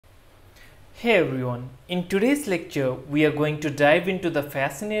Hey everyone, in today's lecture we are going to dive into the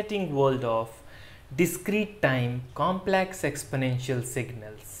fascinating world of discrete time complex exponential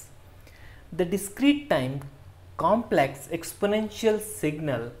signals. The discrete time complex exponential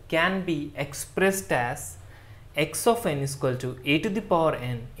signal can be expressed as x of n is equal to a to the power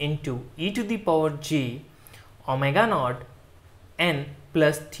n into e to the power j omega naught n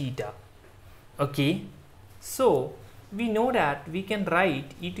plus theta. Okay, so we know that we can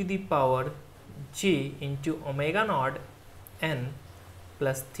write e to the power j into omega naught n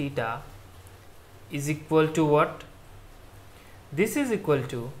plus theta is equal to what? This is equal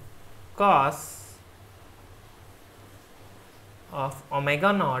to cos of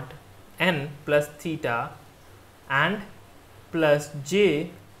omega naught n plus theta and plus j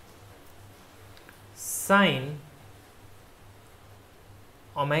sine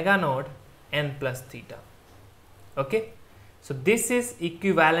omega naught n plus theta. Okay, so this is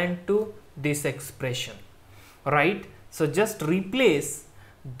equivalent to this expression, right? So just replace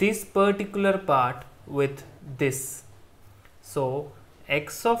this particular part with this. So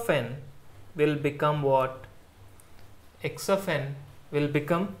x of n will become what? X of n will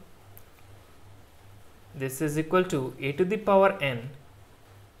become, this is equal to a to the power n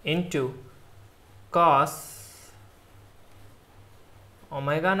into cos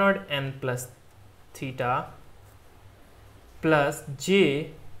omega naught n plus theta plus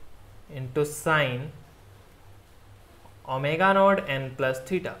j into sine omega naught n plus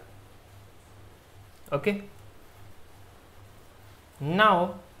theta. Okay,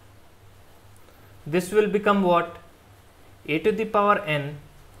 now this will become what? A to the power n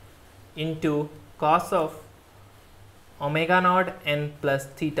into cos of omega naught n plus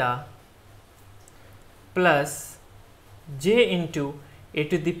theta plus j into a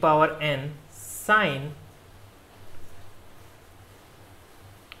to the power n sine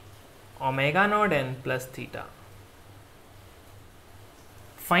omega naught n plus theta.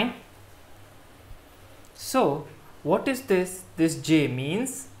 Fine. So what is this? This j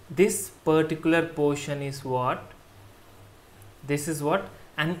means this particular portion is what? This is what?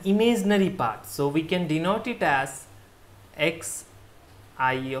 An imaginary part. So we can denote it as x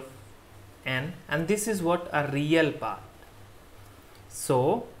I of n, and this is what? A real part.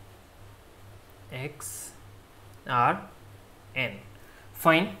 So x r n.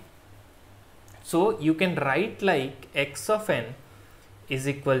 Fine. So you can write like x of n is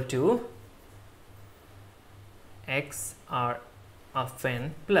equal to x r of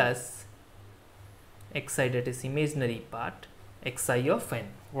n plus xi, that is imaginary part, xi of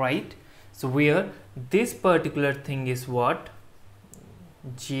n, right? So where this particular thing is what?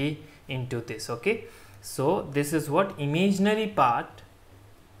 J into this. Okay, so this is what? Imaginary part,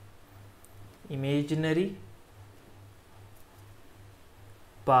 imaginary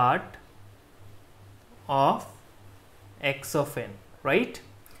part of x of n, right?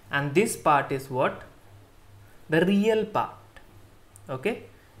 And this part is what? The real part. Okay,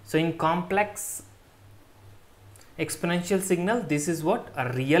 so in complex exponential signal, this is what?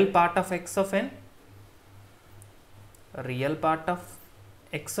 A real part of x of n, a real part of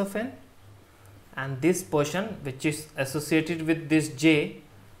x of n, and this portion which is associated with this j,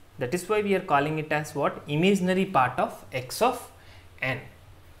 that is why we are calling it as what? Imaginary part of x of n.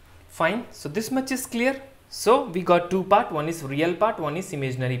 Fine. So this much is clear. So we got two part, one is real part, one is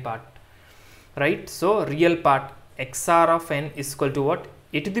imaginary part, right? So real part xr of n is equal to what?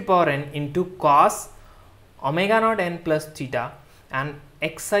 A to the power n into cos omega naught n plus theta, and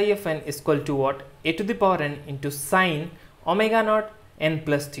xi of n is equal to what? A to the power n into sine omega naught n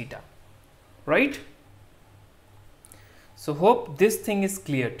plus theta, right? So hope this thing is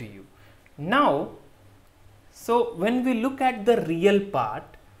clear to you. Now, so when we look at the real part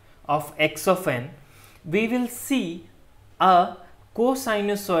of x of n, we will see a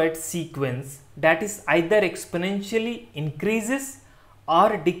cosinusoid sequence that is either exponentially increases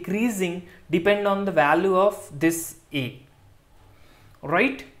or decreasing depend on the value of this a,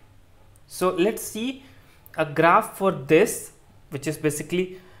 right? So let's see a graph for this, which is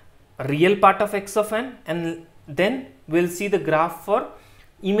basically a real part of x of n, and then we'll see the graph for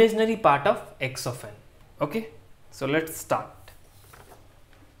imaginary part of x of n. Okay, so let's start.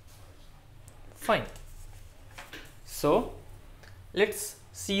 Fine. So let's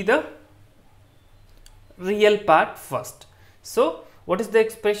see the real part first. So what is the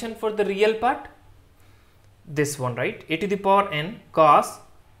expression for the real part? This one, right? A to the power n cos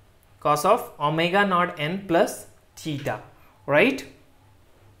of omega naught n plus theta, right?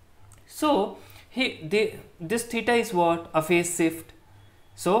 So this theta is what? A phase shift.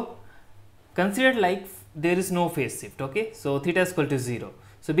 So consider like there is no phase shift. Okay, so theta is equal to 0.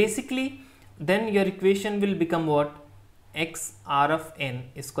 So basically then your equation will become what? X r of n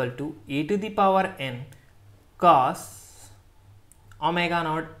is equal to a to the power n cos omega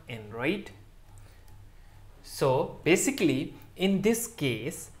naught n, right? So basically in this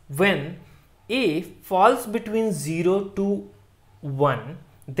case, when a falls between 0 to 1,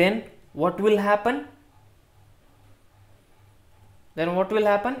 then what will happen?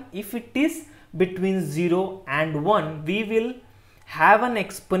 If it is between 0 and 1, we will have an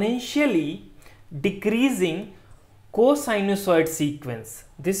exponentially decreasing cosinusoid sequence.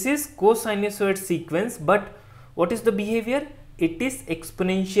 This is cosinusoid sequence, but what is the behavior? It is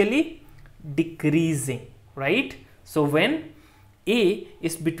exponentially decreasing, right? So when a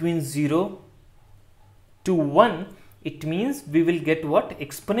is between 0 to 1, it means we will get what?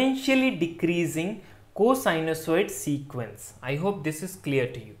 Exponentially decreasing cosinusoid sequence. I hope this is clear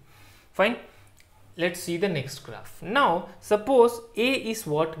to you. Fine. Let's see the next graph. Now suppose a is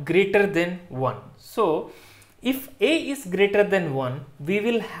what? Greater than 1. So if a is greater than 1, we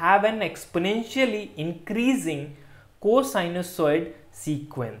will have an exponentially increasing cosinusoid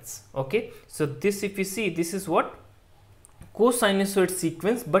sequence. Okay, so this, if you see, this is what? Cosinusoid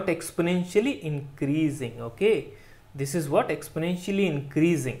sequence, but exponentially increasing. Okay, this is what? Exponentially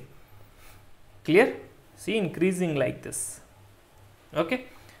increasing. Clear? See, increasing like this. Okay,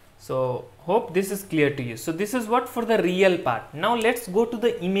 so hope this is clear to you. So this is what for the real part. Now let's go to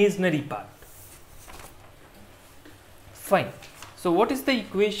the imaginary part. Fine. So what is the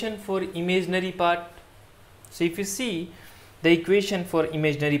equation for imaginary part? So if you see, the equation for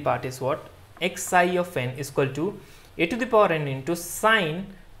imaginary part is what? Xi of n is equal to a to the power n into sine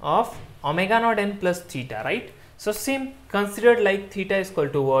of omega naught n plus theta, right? So same, considered like theta is equal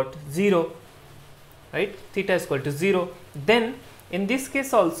to what? 0, right? Theta is equal to 0. Then in this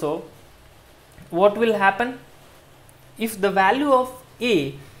case also, what will happen? If the value of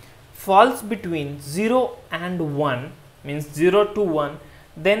a falls between 0 and 1, means 0 to 1,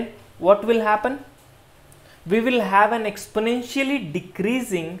 then what will happen? We will have an exponentially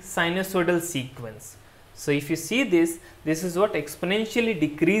decreasing sinusoidal sequence. So if you see this, this is what? Exponentially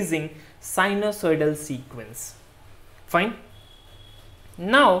decreasing sinusoidal sequence. Fine.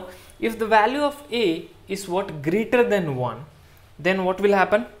 Now if the value of a is what? Greater than 1, then what will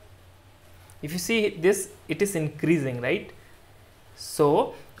happen? If you see this, it is increasing, right?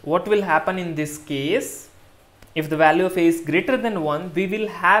 So what will happen in this case? If the value of a is greater than 1, we will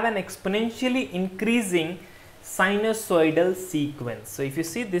have an exponentially increasing sinusoidal sequence. So if you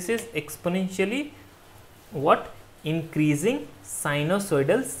see, this is exponentially what? Increasing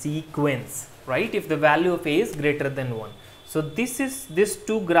sinusoidal sequence, right? If the value of a is greater than 1. So this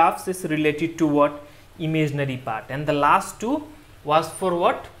two graphs is related to what? Imaginary part, and the last two was for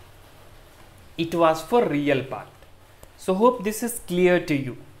what? It was for real part. So hope this is clear to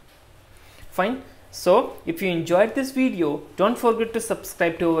you. Fine. So if you enjoyed this video, don't forget to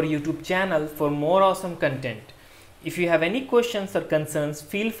subscribe to our YouTube channel for more awesome content. If you have any questions or concerns,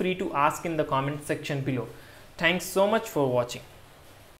 feel free to ask in the comment section below. Thanks so much for watching.